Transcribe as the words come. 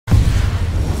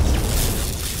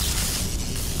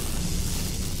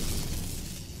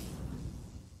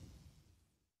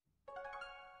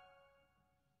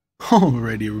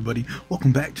Alrighty everybody,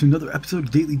 welcome back to another episode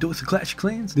of Daily Dose of Clash of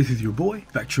Clans. This is your boy,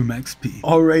 Spectrum.XP.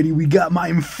 Alrighty, we got my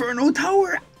Inferno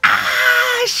Tower.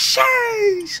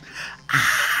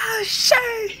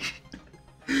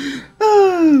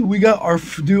 We got our,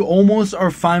 almost our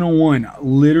final one.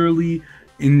 Literally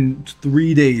in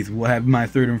 3 days, we'll have my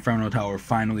third Inferno Tower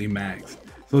finally maxed.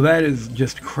 So that is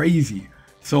just crazy.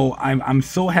 So I'm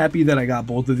so happy that I got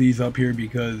both of these up here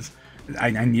because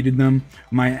I needed them.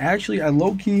 I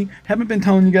low-key haven't been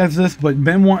telling you guys this, but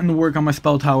been wanting to work on my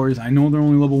spell towers. I know they're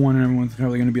only level 1 and everyone's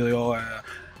probably going to be like, oh,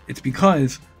 it's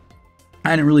because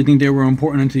I didn't really think they were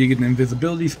important until you get the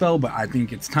invisibility spell, but I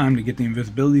think it's time to get the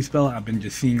invisibility spell. I've been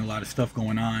just seeing a lot of stuff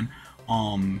going on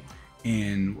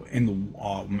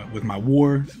with my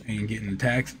war and getting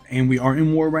attacks, and we are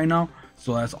in war right now,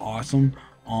 so that's awesome.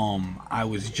 I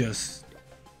was just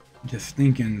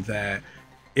thinking that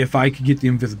if I could get the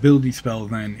invisibility spell,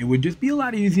 then it would just be a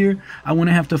lot easier. I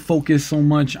wouldn't have to focus so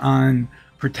much on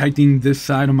protecting this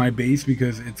side of my base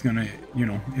because it's gonna, you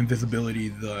know, invisibility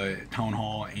the town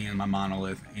hall and my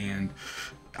monolith, and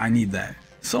I need that.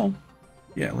 So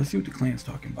yeah, let's see what the clan's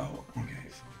talking about. Okay,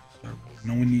 so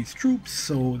no one needs troops,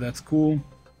 so that's cool.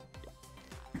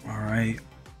 All right,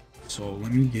 so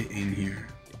let me get in here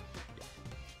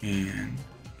and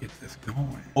get this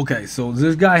going. Okay, so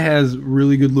this guy has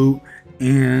really good loot,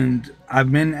 and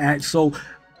I've been at, so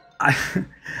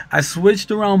I switched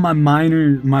around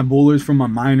my bowlers from my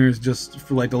miners just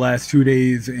for like the last 2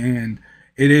 days, and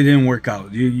it didn't work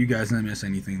out. You guys didn't miss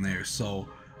anything there. So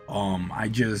I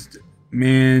just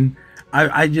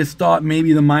thought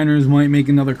maybe the miners might make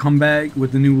another comeback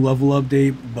with the new level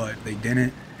update, but they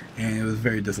didn't, and it was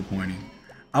very disappointing.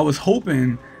 I was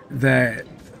hoping that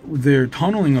their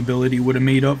tunneling ability would have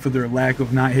made up for their lack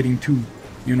of not hitting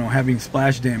having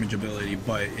splash damage ability,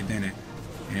 but it didn't.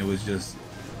 And it was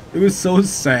so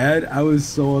sad. I was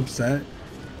so upset.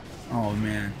 Oh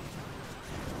man.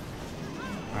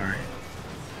 Alright.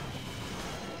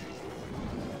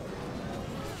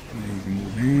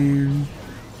 Move in.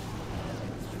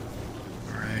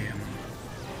 Alright,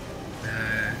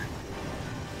 that.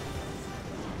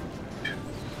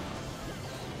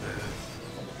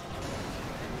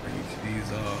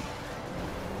 These up.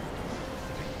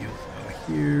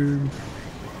 Here,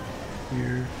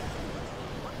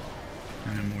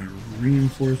 and then more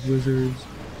reinforced wizards,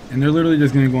 and they're literally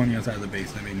just gonna go on the outside of the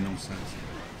base. That made no sense.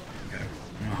 Okay,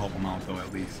 I'm gonna help them out though,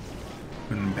 at least.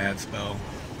 Put in a bad spell.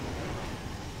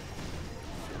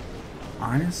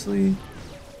 Honestly,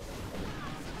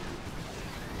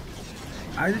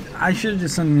 I should have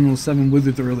just sent in those 7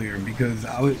 wizards earlier, because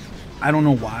I don't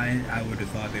know why I would have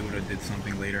thought they would have did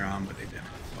something later on, but they didn't.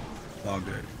 So it's all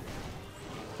good.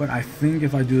 But I think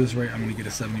if I do this right, I'm going to get a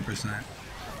 70%.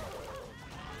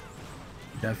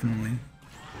 Definitely.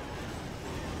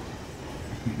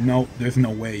 Nope, there's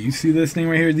no way. You see this thing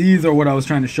right here? These are what I was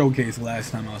trying to showcase last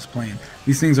time I was playing.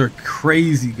 These things are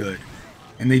crazy good.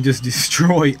 And they just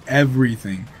destroy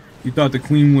everything. You thought the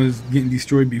queen was getting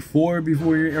destroyed before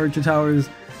your archer towers?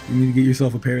 You need to get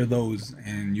yourself a pair of those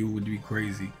and you would be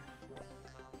crazy.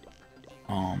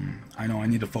 I know I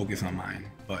need to focus on mine,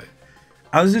 but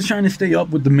I was just trying to stay up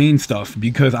with the main stuff,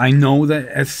 because I know that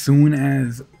as soon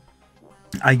as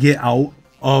I get out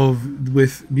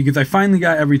because I finally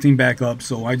got everything back up,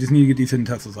 so I just need to get these hidden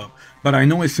Teslas up. But I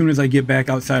know as soon as I get back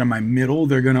outside of my middle,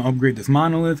 they're going to upgrade this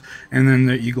monolith and then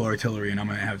the eagle artillery, and I'm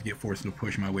going to have to get forced to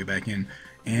push my way back in.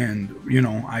 And, you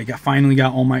know, I finally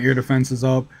got all my air defenses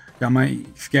up, got my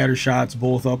scatter shots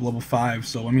both up level 5.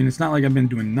 So, I mean, it's not like I've been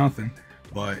doing nothing,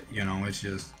 but, you know, it's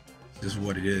just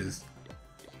what it is.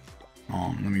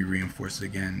 Let me reinforce it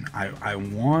again. I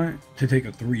want to take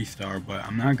a 3-star, but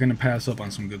I'm not gonna pass up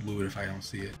on some good loot if I don't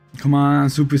see it. Come on,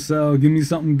 Supercell, give me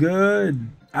something good.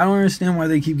 I don't understand why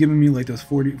they keep giving me like those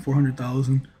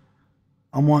 400,000.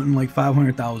 I'm wanting like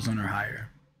 500,000 or higher.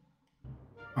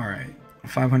 All right,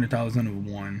 500,000 of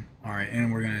 1. All right,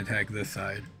 and we're gonna attack this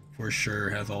side for sure.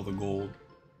 Has all the gold.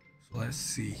 So let's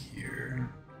see here.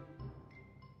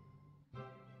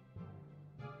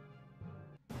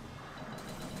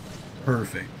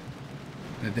 Perfect.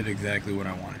 That did exactly what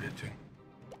I wanted it to.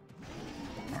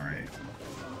 Alright.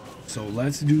 So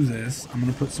let's do this. I'm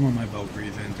going to put some of my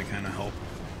Valkyries in to kind of help.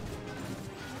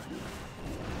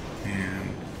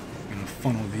 And I'm going to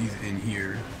funnel these in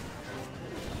here.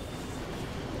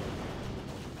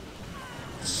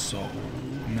 So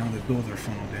now that those are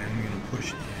funneled in, I'm going to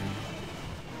push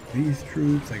in these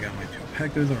troops. I got my 2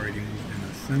 P.E.K.K.A.s already moved in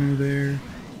the center there.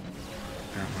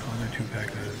 Got my other 2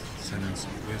 P.E.K.K.A.s. Send in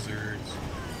some wizards.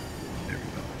 There we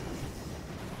go.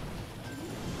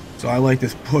 So I like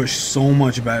this push so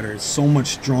much better. It's so much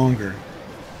stronger.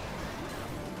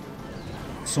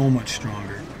 So much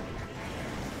stronger.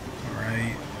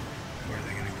 Alright. Where are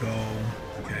they gonna go?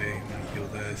 Okay, I'm gonna heal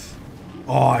this.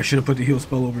 Oh, I should have put the heal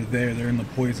spell over there. They're in the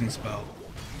poison spell.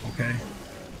 Okay.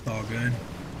 It's all good.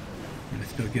 I'm gonna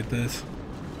still get this.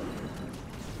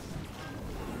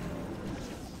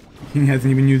 King hasn't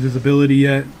even used his ability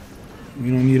yet.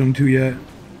 We don't need him to yet.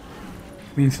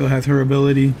 Queen still has her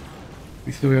ability.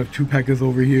 We still have 2 P.E.K.K.A.s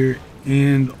over here.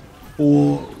 And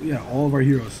all of our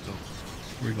heroes still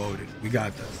reloaded. We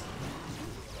got this.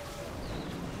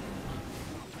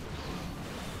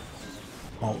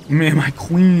 Oh man, my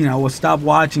queen. I will stop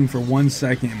watching for 1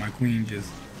 second and my queen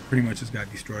just pretty much just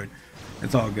got destroyed.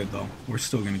 It's all good though. We're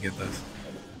still gonna get this.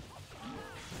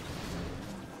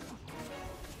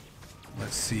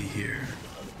 Let's see here.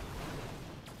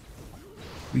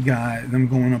 We got them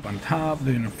going up on top.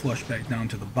 They're gonna flush back down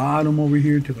to the bottom over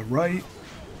here to the right.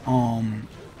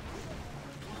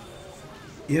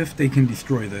 If they can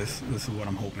destroy this is what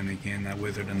I'm hoping they can. That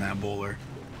wizard and that bowler.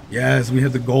 Yes, we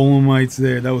had the golemites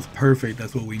there. That was perfect.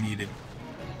 That's what we needed.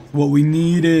 What we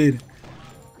needed.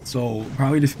 So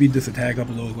probably to speed this attack up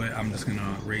a little bit, I'm just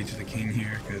gonna rage the king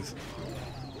here because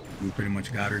we pretty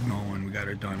much got her going. We got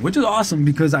her done, which is awesome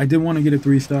because I did want to get a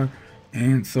 3-star,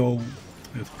 and so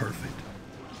it was perfect.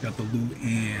 Got the loot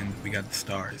and we got the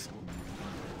stars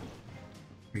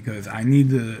because I need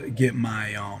to get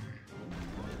my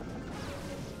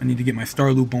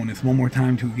star loot bonus one more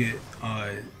time to get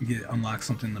unlock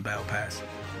something in the battle pass.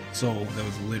 So that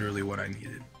was literally what I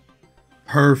needed.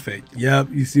 Perfect. Yep,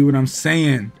 you see what I'm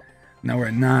saying? Now we're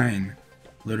at 9,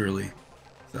 literally.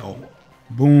 So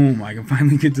boom, I can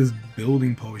finally get this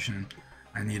building potion.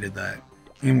 I needed that,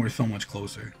 and we're so much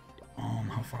closer.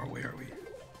 How far away are we?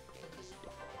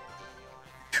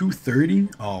 230?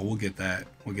 Oh, we'll get that.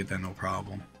 We'll get that, no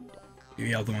problem.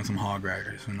 Maybe I'll throw in some hog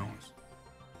riders, who knows?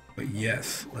 But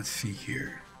yes, let's see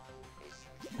here.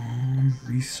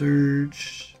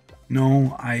 Research.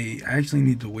 No, I actually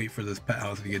need to wait for this pet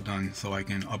house to get done so I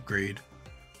can upgrade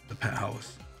the pet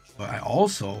house. But I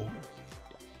also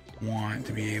want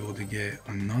to be able to get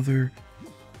another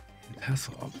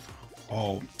Tesla up.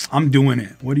 Oh, I'm doing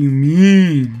it. What do you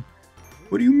mean?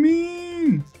 What do you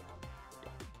mean?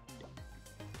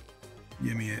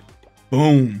 Give me it.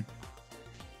 Boom.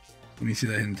 Let me see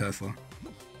that hidden Tesla.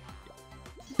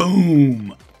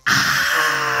 Boom.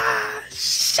 Ah,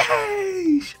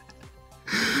 sheesh.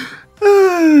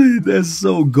 That's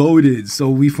so goated. So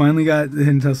we finally got the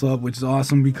hidden Tesla up, which is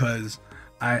awesome because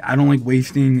I don't like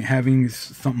wasting having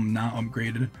something not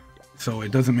upgraded. So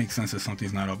it doesn't make sense if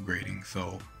something's not upgrading.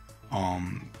 So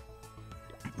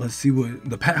let's see what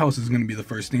the pet house is going to be the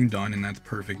first thing done, and that's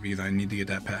perfect because I need to get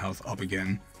that pet house up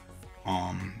again.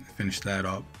 Finish that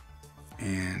up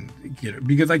and get it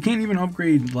because I can't even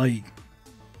upgrade, like,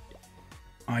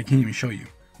 I can't even show you,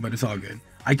 but it's all good.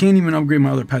 I can't even upgrade my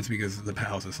other pets because the pet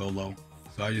house is so low.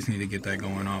 So I just need to get that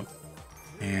going up.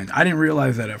 And I didn't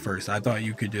realize that at first. I thought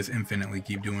you could just infinitely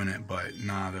keep doing it, but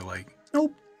nah, they're like,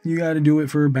 nope, you got to do it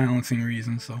for balancing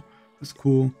reasons. So it's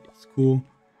cool. It's cool.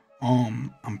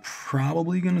 I'm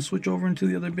probably gonna switch over into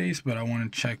the other base, but I want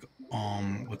to check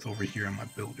what's over here on my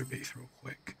builder base real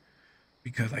quick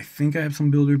because I think I have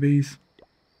some builder base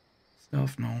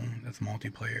stuff. No, that's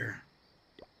multiplayer.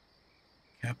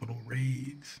 Capital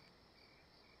raids.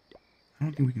 I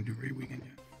don't think we can do raid weekend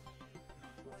yet.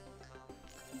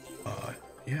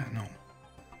 Yeah, no.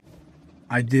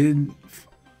 I did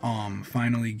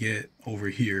finally get over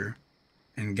here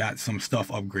and got some stuff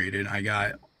upgraded. I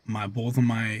got both of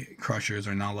my crushers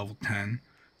are now level 10.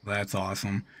 That's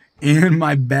awesome. And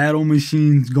my battle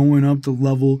machine's going up to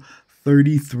level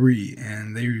 33.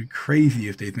 And they're crazy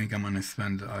if they think I'm gonna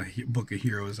spend a book of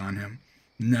heroes on him.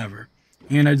 Never.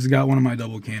 And I just got one of my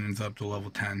double cannons up to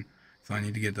level 10. So I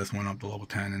need to get this one up to level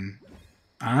 10. And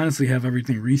I honestly have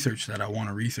everything researched that I want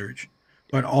to research.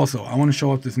 But also, I want to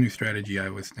show off this new strategy I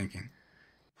was thinking.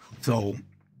 So,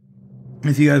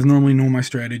 if you guys normally know my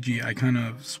strategy, I kind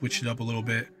of switched it up a little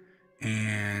bit.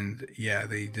 And yeah,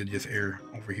 they did just air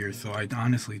over here. So I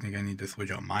honestly think I need to switch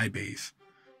up my base.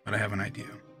 But I have an idea.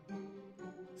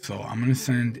 So I'm going to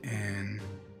send in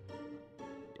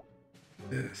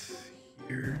this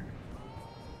here.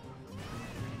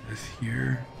 This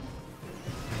here.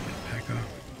 P.E.K.K.A.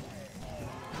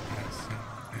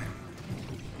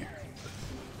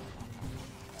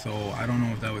 So I don't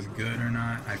know if that was good or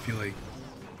not. I feel like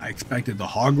I expected the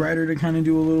hog rider to kind of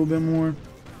do a little bit more,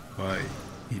 but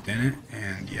he didn't.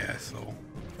 And yeah, so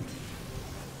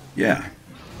yeah,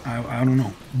 I don't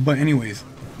know. But anyways,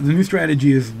 the new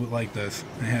strategy is like this.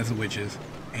 It has the witches,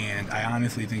 and I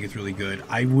honestly think it's really good.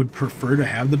 I would prefer to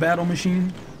have the battle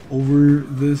machine over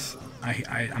this.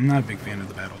 I'm not a big fan of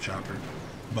the battle chopper.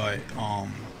 But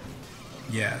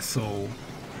yeah, so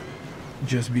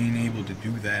just being able to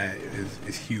do that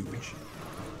is huge.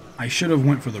 I should have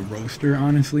went for the roaster,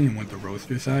 honestly, and went the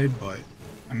roaster side, but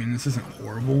I mean, this isn't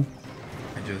horrible.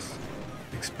 I just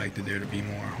expected there to be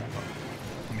more. Hold up,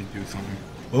 let me do something.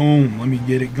 Boom, let me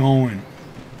get it going.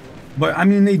 But I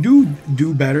mean, they do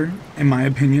better, in my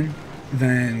opinion,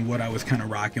 than what I was kind of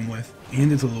rocking with,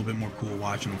 and it's a little bit more cool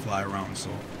watching them fly around, so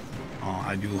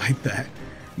I do like that.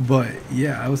 But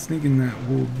yeah, I was thinking that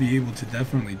we'll be able to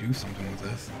definitely do something with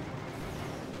this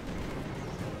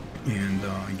and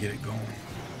get it going,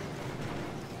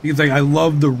 because like I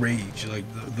love the rage, like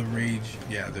the rage.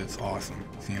 Yeah, that's awesome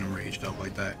seeing them raged up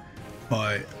like that.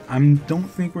 But I don't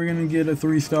think we're gonna get a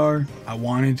 3-star. I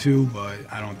wanted to, but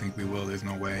I don't think we will. There's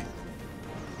no way.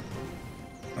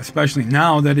 Especially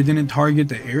now that it didn't target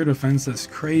the air defense. That's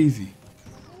crazy.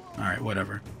 Alright,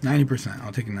 whatever. 90%.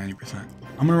 I'll take a 90%.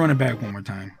 I'm gonna run it back one more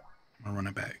time. I'm gonna run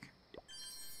it back.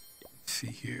 Let's see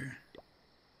here.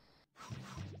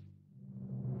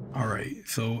 Alright,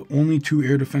 so only 2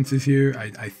 air defenses here.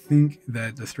 I think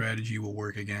that the strategy will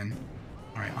work again.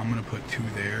 Alright, I'm gonna put 2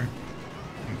 there.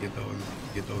 And get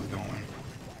those going.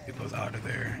 Get those out of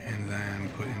there. And then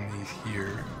put in these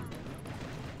here.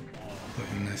 Put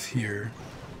in this here.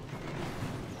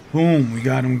 Boom, we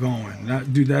got them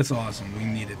going. Dude, that's awesome. We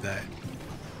needed that.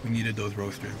 We needed those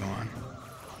roasters going.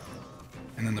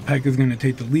 And then the P.E.K.K.A is going to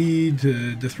take the lead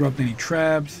to disrupt any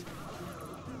traps.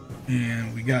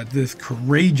 And we got this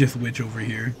courageous witch over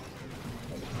here.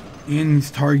 And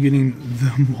he's targeting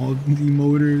the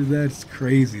multi-motor. That's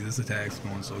crazy. This attack's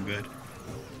going so good.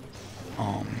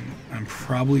 I'm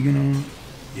probably going to...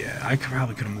 Yeah, I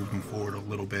probably could have moved him forward a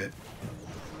little bit.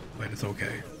 But it's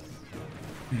okay.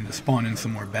 Need to spawn in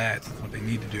some more bats. That's what they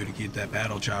need to do to keep that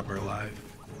battle chopper alive.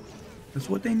 That's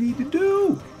what they need to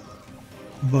do.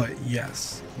 But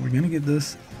yes, we're gonna get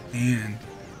this, and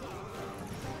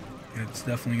it's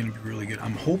definitely gonna be really good.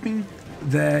 I'm hoping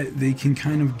that they can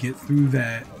kind of get through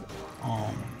that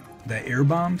air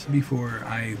bombs before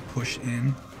I push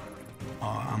in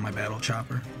on my battle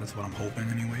chopper. That's what I'm hoping,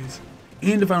 anyways.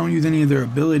 And if I don't use any of their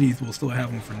abilities, we'll still have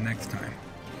them for next time,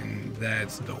 and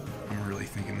that's dope. I'm really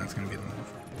thinking that's gonna be the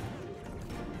move.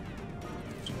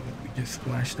 Just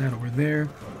splash that over there.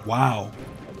 Wow,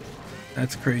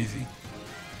 that's crazy.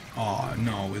 Oh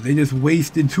no, they just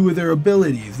wasted 2 of their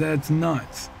abilities. That's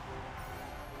nuts,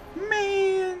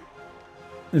 man.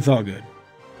 It's all good.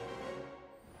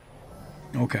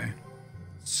 Okay,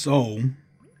 so I'm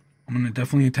gonna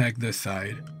definitely attack this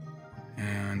side,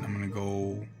 and I'm gonna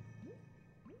go...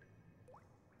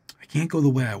 I can't go the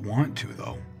way I want to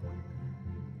though.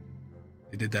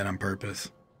 They did that on purpose.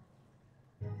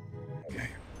 Okay.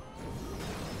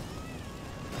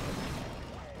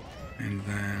 And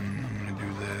then I'm gonna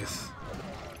do this.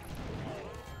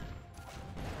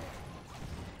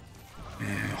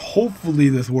 And hopefully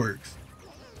this works.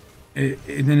 It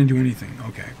didn't do anything.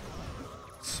 Okay.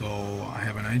 So I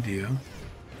have an idea.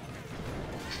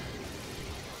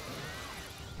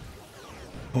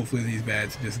 Hopefully these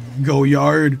bats just go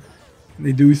yard.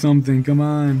 They do something. Come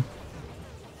on.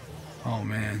 Oh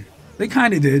man. They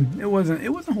kind of did. It wasn't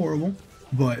horrible,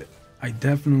 but I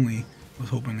definitely was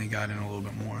hoping they got in a little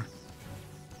bit more.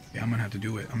 Yeah, I'm gonna have to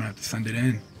do it. I'm gonna have to send it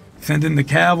in. Send in the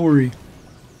cavalry.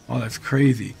 Oh, that's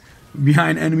crazy.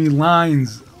 Behind enemy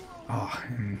lines. Oh,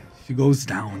 and she goes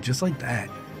down just like that.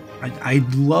 I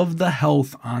love the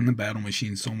health on the battle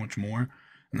machine so much more,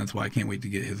 and that's why I can't wait to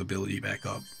get his ability back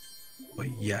up. But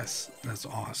yes, that's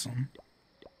awesome.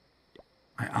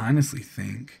 I honestly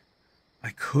think I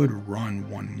could run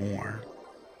one more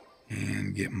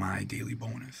and get my daily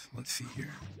bonus. Let's see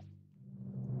here.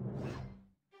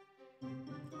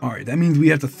 Alright, that means we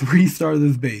have to 3-star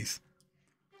this base.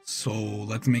 So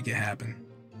let's make it happen.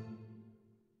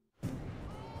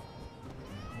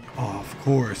 Oh, of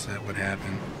course that would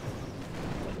happen.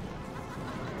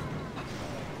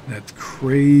 That's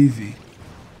crazy.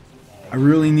 I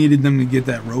really needed them to get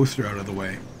that roaster out of the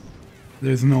way.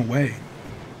 There's no way.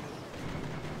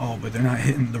 Oh, but they're not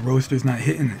hitting, the roaster's not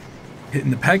hitting it. Hitting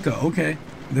the P.E.K.K.A. Okay,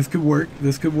 this could work.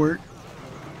 This could work.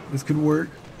 This could work.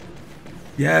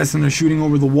 Yes, and they're shooting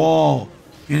over the wall.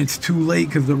 And it's too late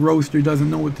because the roaster doesn't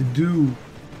know what to do.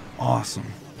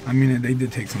 Awesome. I mean, they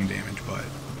did take some damage, but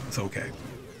it's okay.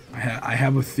 I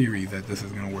have a theory that this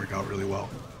is going to work out really well.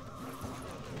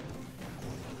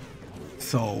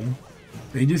 So,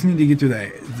 they just need to get through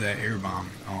that air bomb.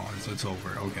 Oh, so it's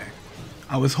over. Okay.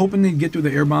 I was hoping they'd get through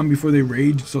the air bomb before they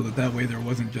raged, so that way there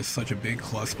wasn't just such a big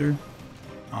cluster.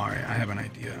 Alright, I have an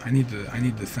idea. I need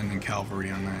to send in cavalry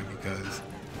on that because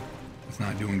it's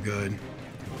not doing good.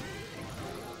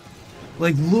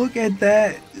 Like, look at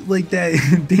that, like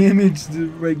that damage.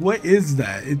 Like, what is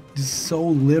that? It's so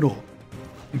little.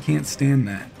 I can't stand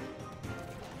that.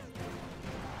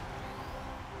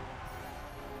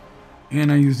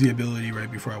 And I used the ability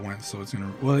right before I went, so it's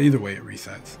gonna, well, either way it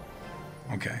resets.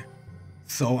 Okay.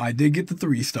 So I did get the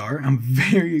 3-star. I'm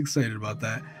very excited about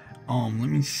that. Let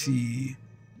me see.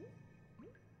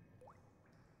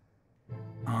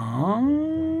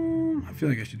 I feel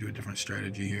like I should do a different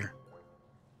strategy here.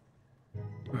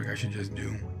 I feel like I should just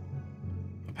do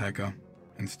a P.E.K.K.A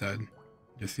instead.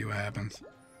 Just see what happens.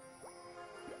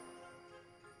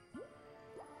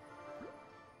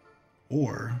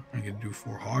 Or I could do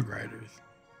 4 hog riders.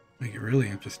 Make it really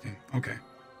interesting. Okay,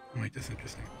 I'll make this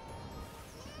interesting.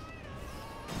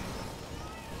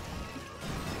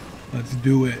 Let's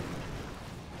do it.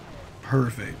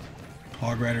 Perfect.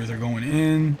 Hog riders are going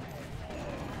in.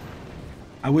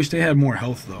 I wish they had more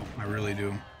health though. I really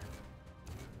do.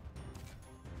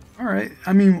 Alright.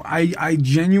 I mean, I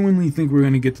genuinely think we're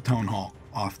going to get the town hall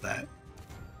off that.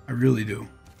 I really do.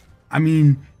 I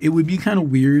mean, it would be kind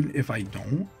of weird if I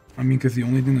don't. I mean, because the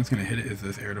only thing that's going to hit it is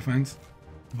this air defense.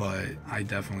 But I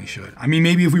definitely should. I mean,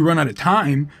 maybe if we run out of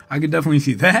time, I could definitely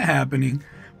see that happening.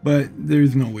 But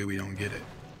there's no way we don't get it.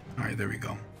 Alright, there we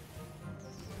go.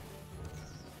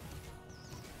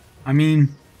 I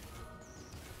mean,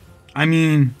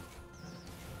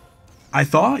 I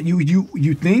thought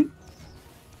you think?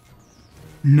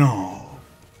 No.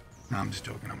 No, I'm just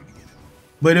joking. I'm gonna get it.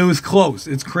 But it was close.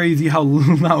 It's crazy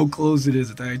how close it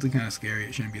is. It's actually kind of scary.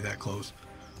 It shouldn't be that close.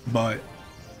 But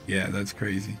yeah, that's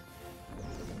crazy.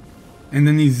 And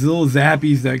then these little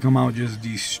zappies that come out just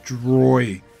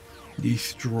destroy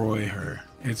her.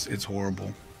 It's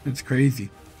horrible. It's crazy.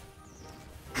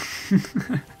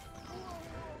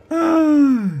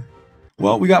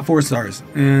 Well, we got 4 stars,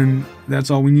 and that's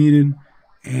all we needed.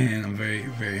 And I'm very,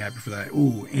 very happy for that.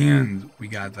 Ooh, and we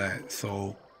got that.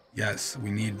 So yes, we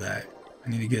need that. I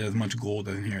need to get as much gold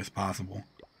in here as possible.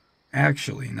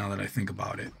 Actually, now that I think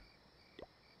about it,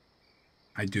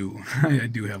 I do. I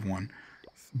do have one.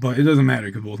 But it doesn't matter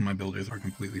because both of my builders are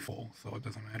completely full, so it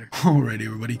doesn't matter. Alrighty,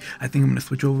 everybody. I think I'm going to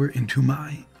switch over into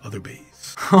my other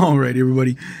base. Alrighty,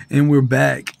 everybody. And we're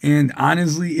back. And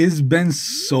honestly, it's been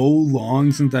so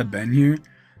long since I've been here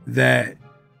that,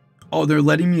 oh, they're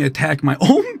letting me attack my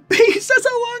own base. That's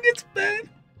how long it's been.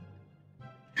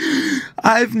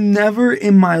 I've never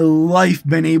in my life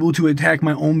been able to attack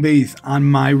my own base on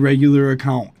my regular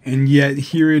account, and yet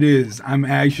here it is. I'm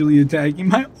actually attacking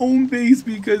my own base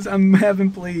because I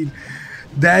haven't played.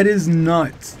 That is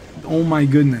nuts. Oh my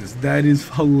goodness, that is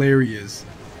hilarious.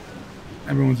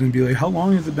 Everyone's gonna be like, how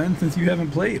long has it been since you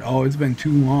haven't played? Oh, it's been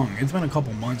too long. It's been a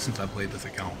couple months since I played this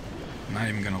account. I'm not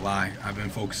even gonna lie. I've been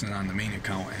focusing on the main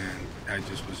account, and I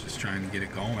was just trying to get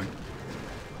it going.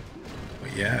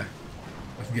 But yeah.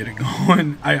 Let's get it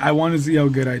going. I want to see how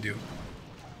good I do.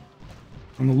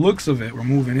 From the looks of it, we're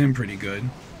moving in pretty good.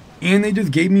 And they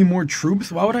just gave me more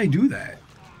troops. Why would I do that?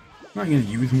 I'm not going to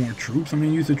use more troops. I'm going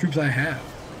to use the troops I have.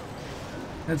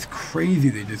 That's crazy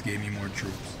they just gave me more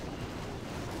troops.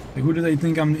 Like, who do they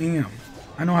think I am?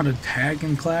 I know how to attack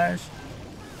and clash.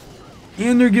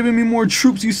 And they're giving me more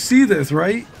troops. You see this,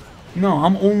 right? No,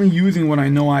 I'm only using what I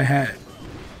know I had.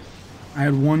 I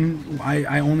had one,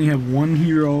 I only have one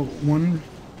hero, one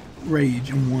rage,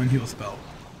 and one heal spell.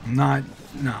 Nah,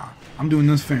 I'm doing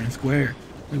this fair and square.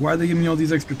 Like, why are they giving me all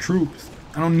these extra troops?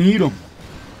 I don't need them.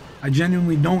 I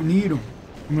genuinely don't need them.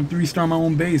 I'm gonna 3-star my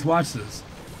own base, watch this.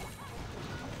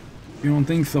 If you don't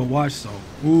think so, watch so.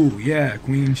 Ooh, yeah,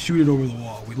 queen, shoot it over the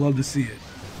wall. We'd love to see it.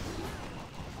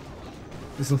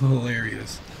 This is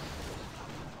hilarious.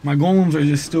 My golems are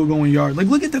just still going yard. Like,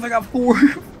 look at this, I got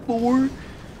four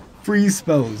freeze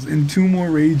spells and 2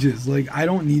 more rages. Like, I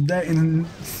don't need that. And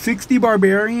 60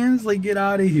 barbarians? Like, get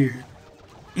out of here.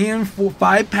 And 5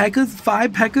 P.E.K.K.A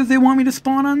s they want me to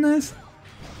spawn on this?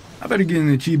 I better get an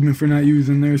achievement for not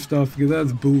using their stuff, because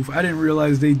that's boof. I didn't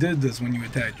realize they did this when you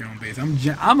attack your own base.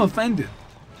 I'm offended.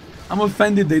 I'm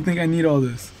offended they think I need all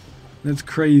this. That's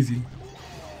crazy.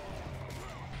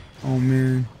 Oh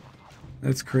man,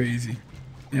 that's crazy.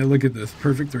 Yeah, look at this,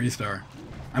 perfect 3-star.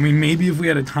 I mean, maybe if we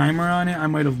had a timer on it, I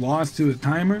might have lost to a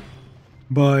timer,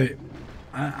 but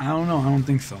I don't know. I don't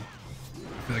think so.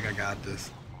 I feel like I got this.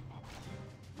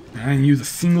 And I didn't use a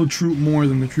single troop more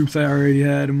than the troops I already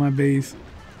had in my base.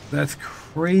 That's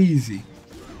crazy.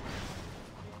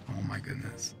 Oh my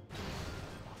goodness.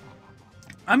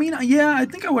 I mean, yeah, I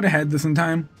think I would have had this in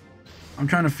time. I'm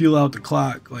trying to feel out the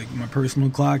clock, like my personal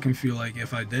clock, and feel like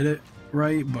if I did it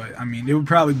right. But I mean, it would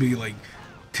probably be like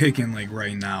ticking like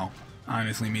right now.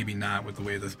 Honestly, maybe not with the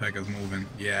way this P.E.K.K.A is moving.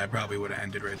 Yeah, I probably would have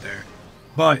ended right there.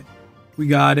 But We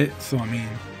got it. So, I mean,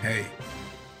 hey.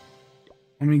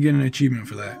 Let me get an achievement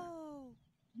for that.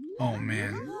 Oh,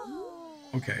 man.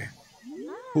 Okay.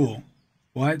 Cool.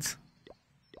 What?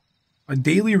 A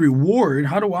daily reward?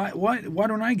 How do I... Why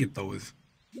don't I get those?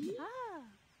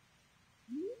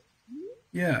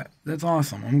 Yeah, that's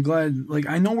awesome. I'm glad... Like,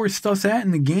 I know where stuff's at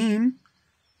in the game.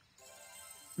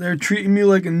 They're treating me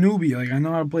like a newbie. Like, I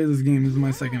know how to play this game. This is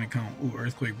my second account. Ooh,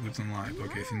 Earthquake Boots Unlocked.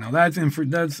 Okay, so now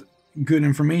that's good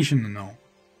information to know.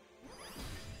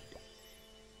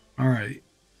 Alright.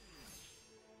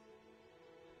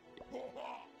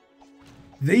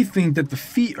 They think that the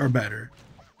feet are better.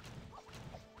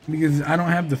 Because I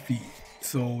don't have the feet.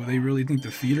 So they really think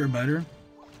the feet are better?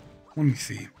 Let me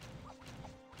see.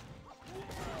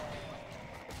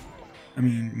 I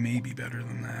mean, maybe better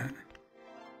than that.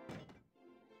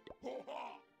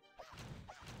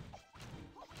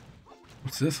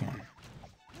 What's this one?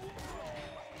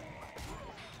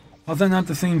 How's that not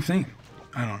the same thing?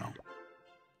 I don't know.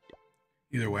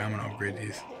 Either way, I'm gonna upgrade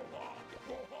these.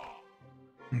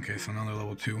 Okay, so now they're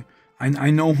level 2. I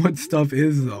know what stuff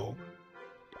is, though.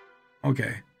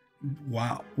 Okay.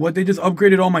 Wow. What, they just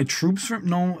upgraded all my troops from...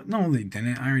 No, they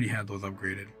didn't. I already had those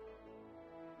upgraded.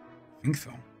 I think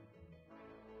so.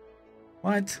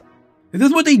 What? Is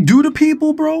this what they do to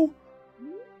people, bro?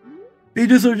 They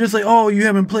just are just like, oh, you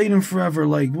haven't played in forever.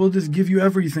 Like, we'll just give you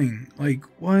everything. Like,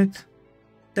 what?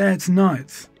 That's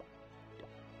nuts.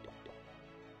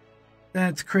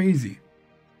 That's crazy.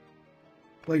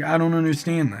 Like, I don't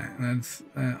understand that.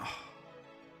 That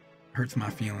hurts my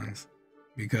feelings.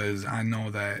 Because I know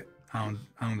that I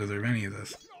don't deserve any of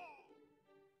this.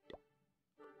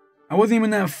 I wasn't even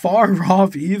that far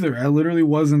off either. I literally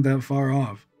wasn't that far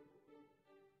off.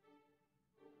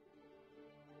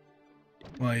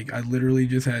 Like, I literally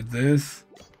just had this.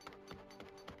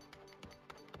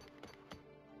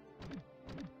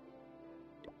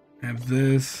 Have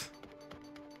this.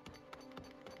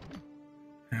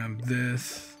 Have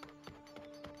this.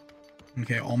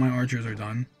 Okay, all my archers are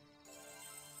done.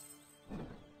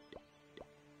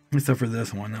 Except for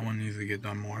this one. That one needs to get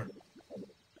done more.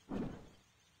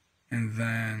 And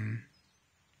then...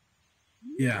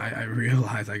 Yeah, I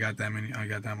realized I got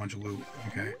that much loot.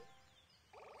 Okay.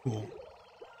 Cool.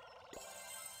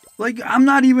 Like, I'm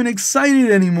not even excited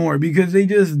anymore because they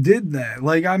just did that.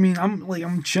 Like, I mean,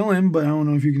 I'm chilling, but I don't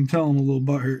know if you can tell I'm a little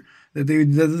butthurt that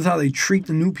this is how they treat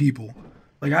the new people.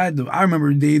 Like, I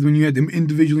remember days when you had to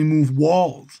individually move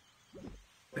walls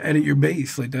to edit your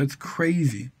base. Like, that's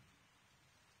crazy.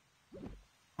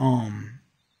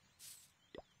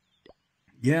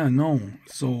 Yeah, no.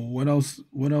 So what else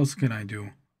can I do?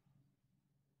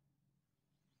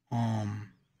 I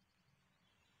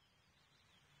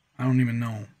don't even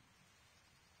know.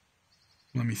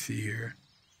 Let me see here.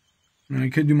 I mean, I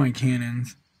could do my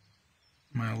cannons,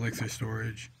 my elixir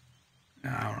storage.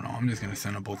 I don't know. I'm just gonna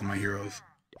send up both of my heroes.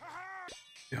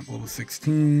 Yep, level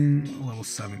 16, level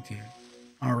 17.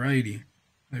 Alrighty.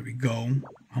 There we go.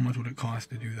 How much would it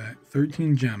cost to do that?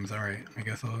 13 gems. Alright, I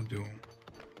guess I'll do them.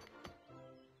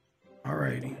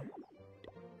 Alrighty.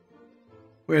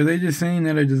 Wait, are they just saying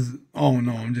that I just... Oh,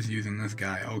 no, I'm just using this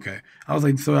guy. Okay. I was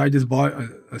like, so I just bought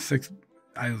a 6...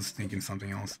 I was thinking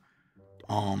something else.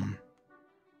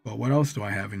 But what else do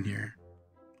I have in here?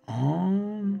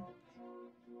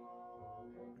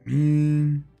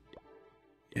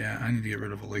 Yeah, I need to get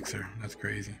rid of elixir. That's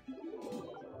crazy.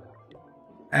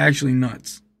 Actually,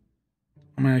 nuts.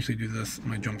 I'm gonna actually do this,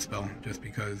 my jump spell, just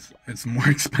because it's more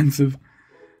expensive.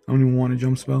 I don't even want a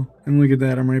jump spell. And look at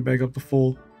that, I'm right back up to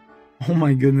full. Oh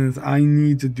my goodness, I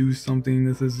need to do something.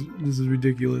 This is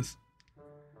ridiculous.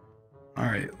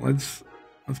 Alright, let's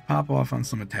pop off on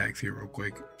some attacks here real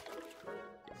quick.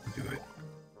 Do it.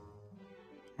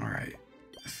 Alright.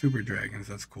 Super dragons,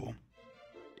 that's cool.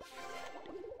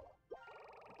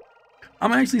 I'm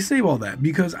gonna actually save all that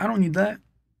because I don't need that.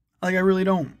 Like, I really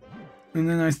don't. And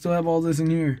then I still have all this in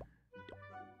here.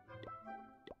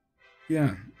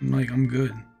 Yeah, like, I'm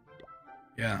good.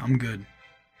 Yeah, I'm good.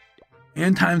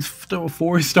 And times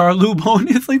 4-star loot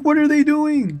bonus. Like, what are they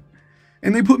doing?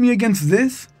 And they put me against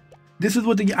this? This is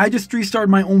what I just 3-starred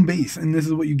my own base, and this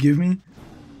is what you give me?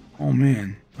 Oh,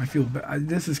 man. I feel bad.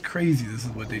 This is crazy. This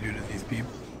is what they do to these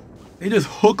people. They just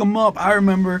hook them up. I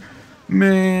remember,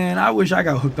 man, I wish I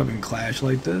got hooked up in Clash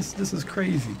like this. This is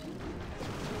crazy.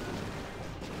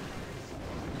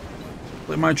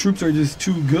 Like, my troops are just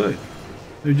too good.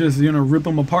 They're just, you know, rip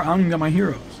them apart. I don't even got my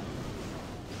heroes.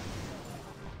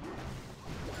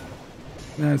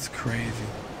 That's crazy.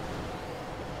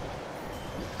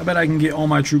 I bet I can get all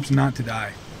my troops not to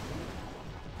die.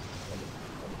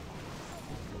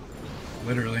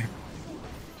 Literally.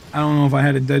 I don't know if I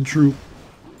had a dead troop.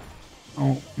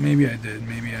 Oh, maybe I did.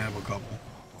 Maybe I have a couple.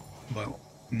 But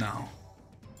no.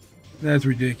 That's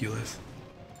ridiculous.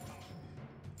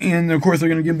 And of course they're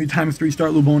going to give me ×3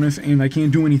 start loot bonus, and I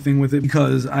can't do anything with it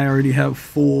because I already have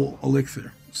full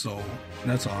elixir. So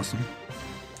that's awesome.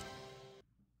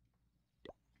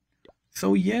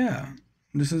 So yeah,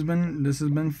 this has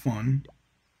been fun.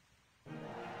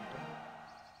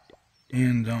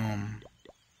 And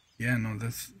yeah, no,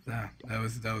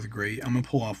 that was great. I'm gonna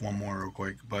pull off one more real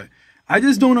quick, but I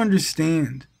just don't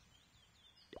understand.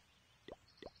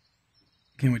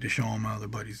 Can't wait to show all my other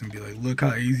buddies and be like, look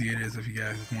how easy it is if you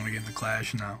guys just want to get in the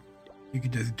clash now. You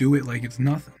could just do it like it's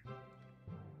nothing.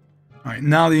 Alright,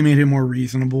 now they made it more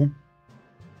reasonable.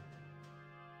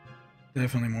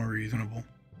 Definitely more reasonable.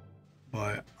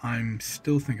 But I'm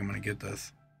still think I'm going to get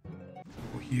this.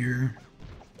 Go here.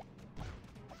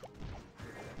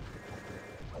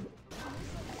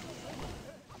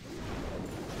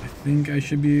 I think I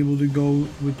should be able to go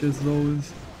with just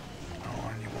those.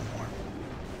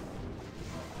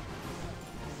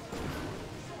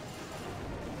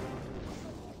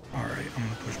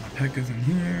 Pekka's in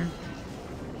here.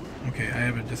 Okay, I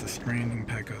have just a stranding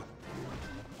Pekka.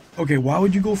 Okay, why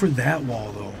would you go for that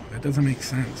wall though? That doesn't make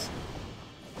sense.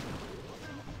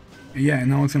 Yeah, and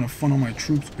now it's gonna funnel my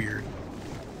troops weird.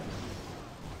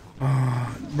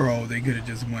 Bro, they could have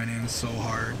just went in so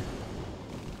hard.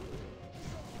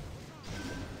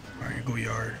 Alright, go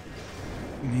yard.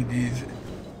 We need these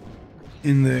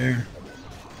in there.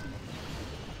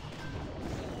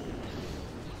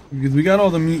 Because we got all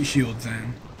the meat shields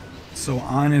in. So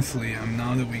honestly,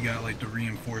 now that we got like the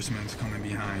reinforcements coming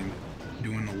behind,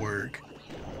 doing the work,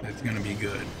 that's gonna be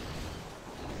good.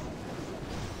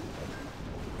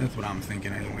 That's what I'm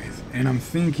thinking anyways. And I'm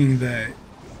thinking that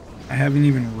I haven't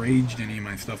even raged any of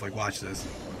my stuff. Like, watch this.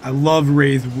 I love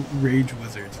rage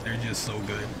wizards. They're just so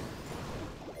good.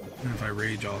 And if I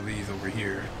rage all these over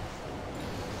here,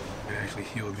 I can actually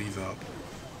heal these up.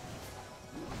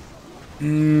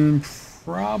 And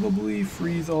probably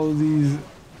freeze all of these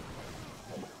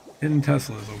hidden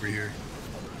Teslas over here.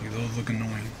 Those look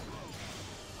annoying.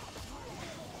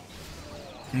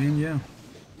 And yeah.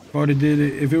 If I would have did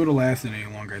it, if it would have lasted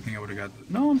any longer, I think I would have got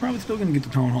the, no, I'm probably still going to get the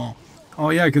Town Hall. Oh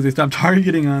yeah, because they stopped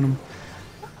targeting on them.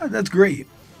 That's great.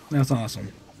 That's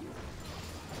awesome.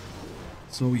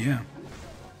 So yeah.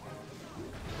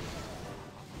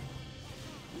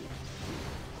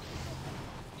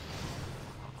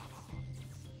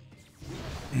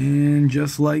 And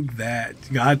just like that,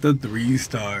 got the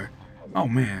 3-star. Oh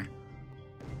man.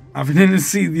 If I didn't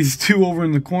see these two over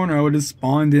in the corner, I would have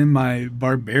spawned in my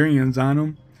barbarians on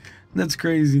them. That's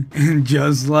crazy. And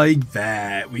just like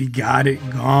that, we got it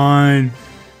gone.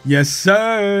 Yes,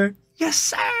 sir. Yes,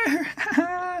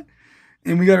 sir.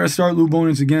 And we got our start loot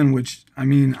bonus again, which, I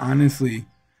mean, honestly,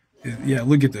 yeah,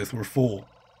 look at this. We're full.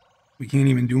 We can't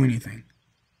even do anything.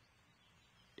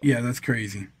 Yeah, that's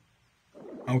crazy.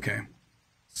 Okay.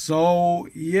 So,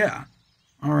 yeah.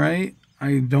 Alright. I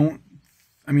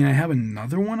mean, I have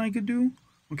another one I could do.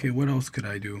 Okay, what else could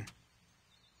I do?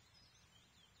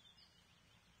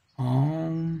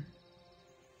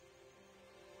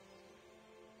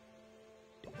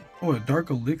 Oh, a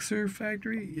dark elixir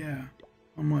factory? Yeah.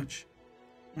 How much?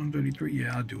 133.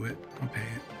 Yeah, I'll do it. I'll pay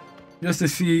it.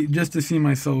 Just to see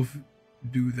myself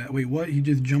do that. Wait, what? He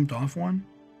just jumped off one?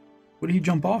 What did he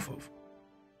jump off of?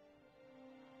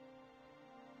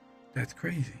 That's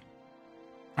crazy.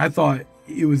 I thought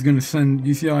it was gonna send.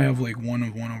 You see how I have like 1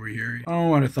 of 1 over here? I don't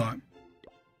know what I thought.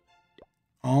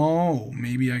 Oh,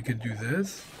 maybe I could do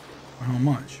this. How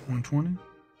much? 120?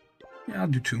 Yeah, I'll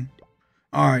do 2.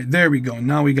 Alright, there we go.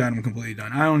 Now we got him completely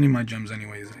done. I don't need my gems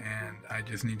anyways, and I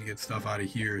just need to get stuff out of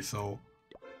here, so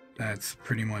that's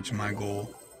pretty much my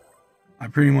goal. I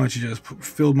pretty much just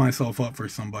filled myself up for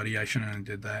somebody. I shouldn't have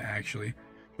did that, actually.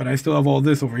 But I still have all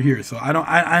this over here, so I don't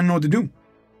know what to do.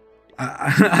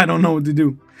 I don't know what to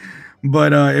do.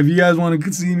 But if you guys want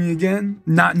to see me again,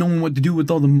 not knowing what to do with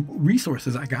all the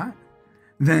resources I got,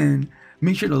 then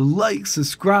make sure to like,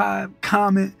 subscribe,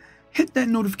 comment, hit that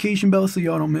notification bell so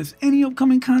y'all don't miss any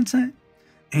upcoming content.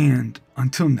 And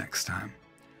until next time,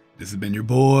 this has been your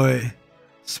boy,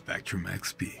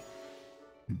 Sp3cTrUmXP.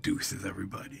 Deuces,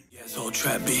 everybody. Yeah, it's all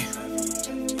trap B,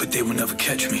 but they will never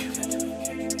catch me.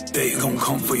 They gonna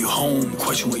come for your home,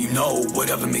 question what you know,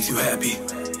 whatever makes you happy.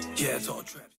 Yeah, it's all trap.